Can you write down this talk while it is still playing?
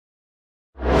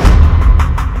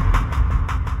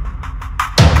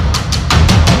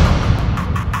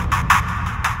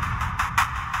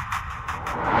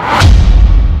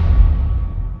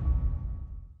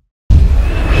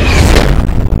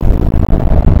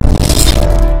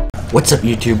What's up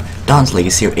YouTube, Don's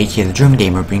Legacy here, aka the German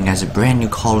Gamer, bringing you guys a brand new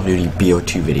Call of Duty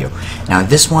BO2 video. Now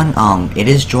this one, it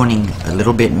is joining a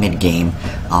little bit mid-game.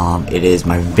 It is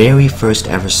my very first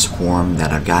ever swarm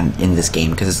that I've gotten in this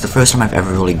game, because it's the first time I've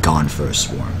ever really gone for a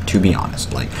swarm, to be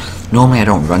honest. Like, normally I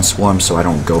don't run swarms, so I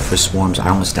don't go for swarms. I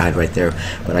almost died right there,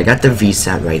 but I got the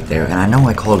VSAT right there, and I know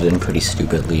I called it in pretty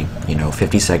stupidly, you know,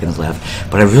 50 seconds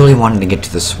left, but I really wanted to get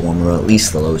to the swarm, or at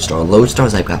least the lodestar.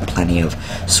 Lodestars I've got plenty of.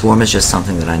 Swarm is just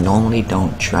something that I normally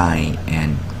don't try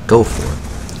and go for.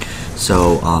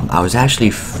 So I was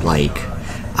actually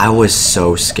I was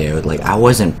so scared. Like, I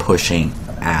wasn't pushing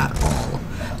at all.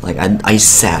 Like, I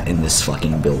sat in this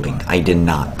fucking building. I did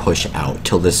not push out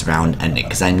till this round ended,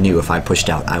 because I knew if I pushed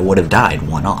out I would have died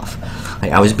one off.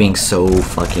 Like, I was being so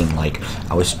fucking, like,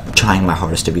 I was trying my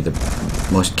hardest to be the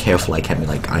most careful I can be.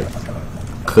 Like, I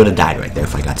could have died right there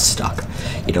if I got stuck.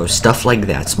 You know, stuff like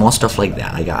that, small stuff like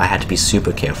that, I had to be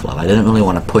super careful of. I didn't really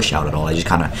want to push out at all. I just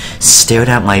kind of stared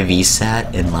at my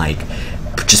VSAT and, like,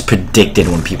 just predicted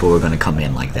when people were going to come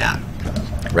in like that.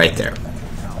 Right there.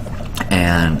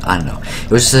 And, I don't know.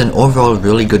 It was just an overall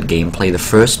really good gameplay. The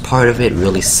first part of it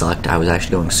really sucked. I was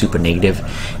actually going super negative,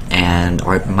 and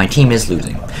my team is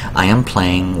losing. I am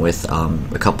playing with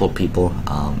a couple of people.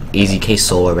 AZK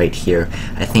Solar right here.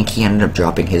 I think he ended up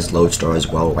dropping his lodestar as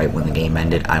well right when the game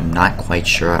ended. I'm not quite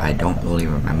sure. I don't really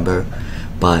remember.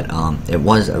 But it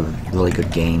was a really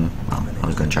good game. I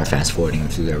was going to try fast forwarding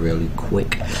through that really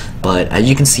quick. But as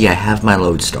you can see, I have my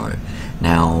lodestar.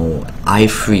 Now, I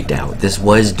freaked out. This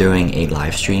was during a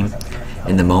live stream,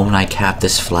 and the moment I capped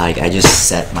this flag, I just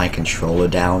set my controller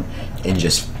down and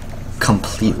just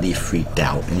completely freaked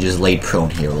out and just laid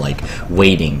prone here, like,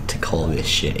 waiting to call this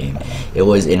shit in. It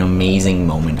was an amazing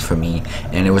moment for me,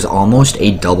 and it was almost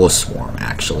a double swarm,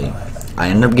 actually. I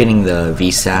ended up getting the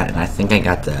VSAT, and I think I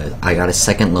got a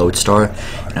second lodestar,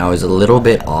 and I was a little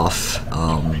bit off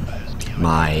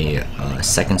my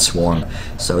second swarm,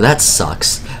 so that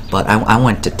sucks. But I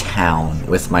went to town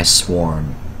with my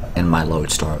swarm and my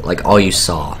lodestar. Like, all you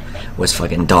saw was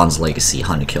fucking Don's Legacy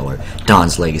Hunter Killer,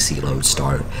 Don's Legacy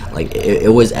lodestar. Like,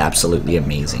 it was absolutely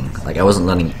amazing. Like, I wasn't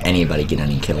letting anybody get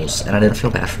any kills, and I didn't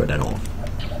feel bad for it at all,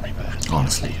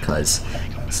 honestly, because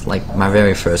it's like my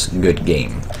very first good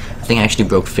game. I think I actually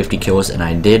broke 50 kills, and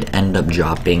I did end up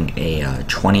dropping a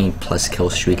 20 plus kill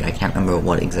streak. I can't remember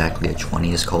what exactly a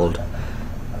 20 is called.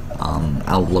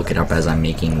 I'll look it up as I'm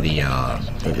making the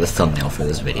thumbnail for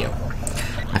this video.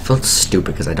 I feel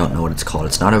stupid because I don't know what it's called.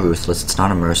 It's not a ruthless, it's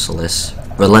not a merciless.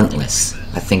 Relentless.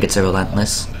 I think it's a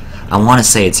relentless. I want to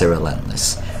say it's a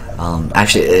relentless.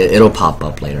 Actually, it'll pop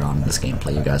up later on in this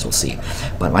gameplay, you guys will see.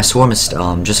 But my swarm is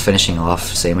just finishing off,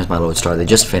 same as my lodestar. They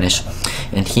just finished.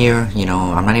 And here, you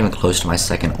know, I'm not even close to my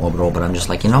second orbital, but I'm just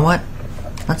like, you know what?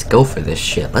 Let's go for this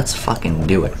shit. Let's fucking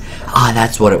do it. Ah,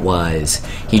 that's what it was.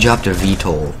 He dropped a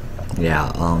VTOL.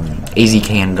 Yeah,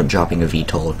 AZK ended up dropping a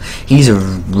VTOL. He's a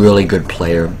really good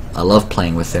player. I love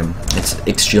playing with him. It's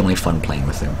extremely fun playing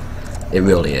with him. It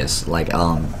really is. Like,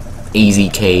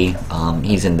 AZK,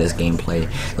 he's in this gameplay.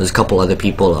 There's a couple other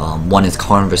people. One is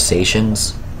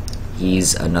Conversations.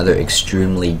 He's another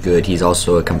extremely good. He's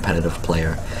also a competitive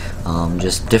player.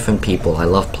 Just different people. I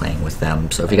love playing with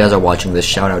them. So if you guys are watching this,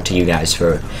 shout out to you guys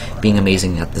for being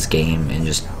amazing at this game and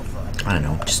just, I don't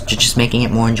know, just making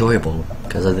it more enjoyable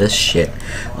because of this shit.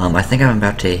 I think I'm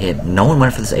about to hit. No one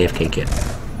went for this AFK kit,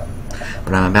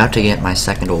 but I'm about to get my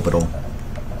second orbital,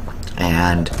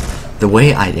 and the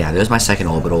way there's my second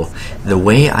orbital. The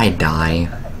way I die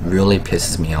really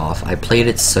pisses me off. I played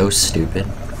it so stupid.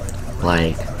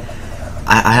 Like,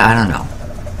 I don't know.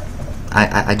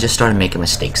 I just started making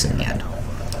mistakes in the end.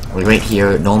 Like right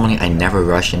here, normally I never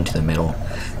rush into the middle.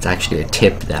 It's actually a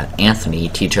tip that Anthony,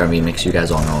 Teacher Remix, you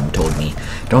guys all know him, told me.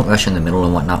 Don't rush in the middle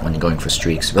and whatnot when you're going for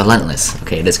streaks. Relentless.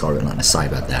 Okay, it is called Relentless. Sorry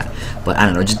about that. But I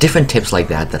don't know, just different tips like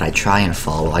that I try and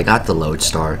follow. I got the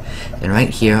lodestar, and right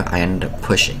here I ended up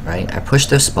pushing, right? I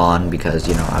pushed their spawn because,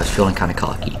 you know, I was feeling kind of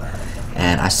cocky.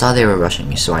 And I saw they were rushing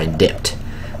me, so I dipped.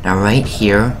 Now right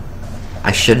here,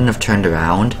 I shouldn't have turned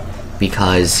around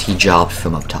because he dropped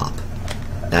from up top.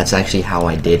 That's actually how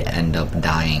I did end up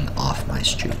dying off my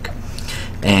streak.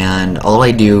 And all I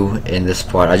do in this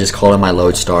part, I just call in my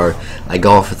lodestar. I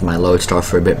go off with my lodestar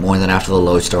for a bit more, and then after the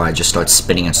lodestar I just start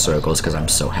spinning in circles because I'm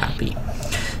so happy.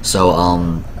 So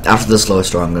after this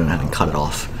lodestar I'm going to have to cut it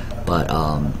off. But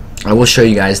I will show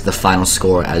you guys the final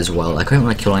score as well. I couldn't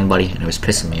really kill anybody, and it was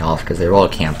pissing me off because they were all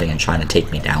camping and trying to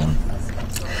take me down.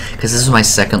 Because this is my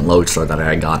second lodestar that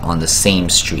I got on the same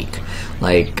streak.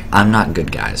 Like, I'm not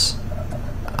good, guys.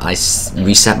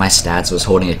 reset my stats. I was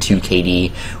holding a 2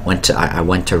 KD. I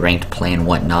went to ranked play and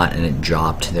whatnot, and it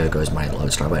dropped. There goes my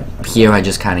lodestar. But here I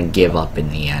just kind of give up in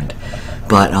the end.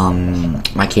 But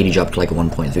my KD dropped to like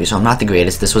 1.3, so I'm not the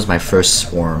greatest. This was my first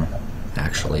swarm,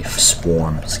 actually.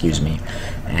 Swarm, excuse me.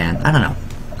 And I don't know.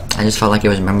 I just felt like it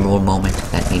was a memorable moment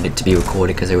that needed to be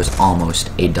recorded because it was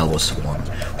almost a double swarm,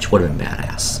 which would have been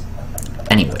badass.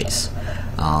 Anyways,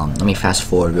 let me fast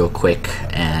forward real quick,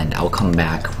 and I'll come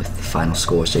back with the final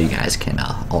score so you guys can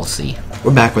all see.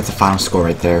 We're back with the final score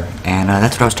right there, and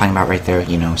that's what I was talking about right there,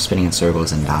 you know, spinning in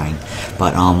circles and dying.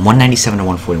 But 197 to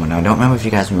 141. Now, I don't remember if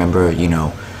you guys remember, you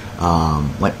know,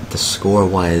 what the score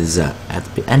was at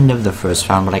the end of the first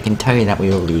round, but I can tell you that we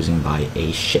were losing by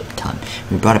a shit ton.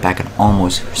 We brought it back and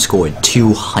almost scored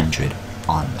 200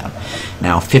 on them.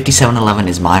 Now 57-11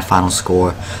 is my final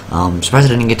score. Surprised I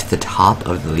didn't get to the top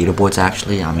of the leaderboards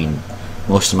actually. I mean,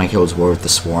 most of my kills were with the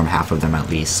swarm, half of them at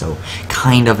least, so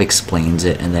kind of explains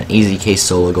it. And then AZK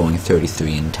solo going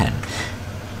 33 and 10.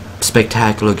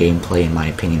 Spectacular gameplay in my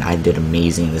opinion. I did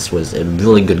amazing. This was a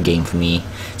really good game for me.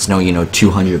 It's no, you know,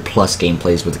 200 plus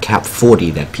gameplays with a cap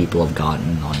 40 that people have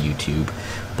gotten on YouTube.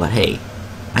 But hey,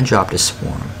 I dropped a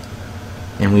swarm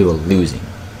and we were losing.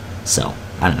 So,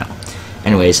 I don't know.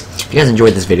 Anyways, if you guys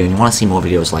enjoyed this video and you want to see more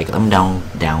videos like, let them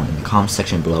down in the comment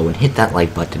section below, and hit that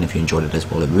like button if you enjoyed it as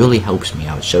well. It really helps me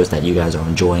out. It shows that you guys are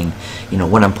enjoying, you know,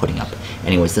 what I'm putting up.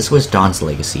 Anyways, this was Don's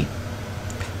Legacy.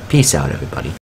 Peace out, everybody.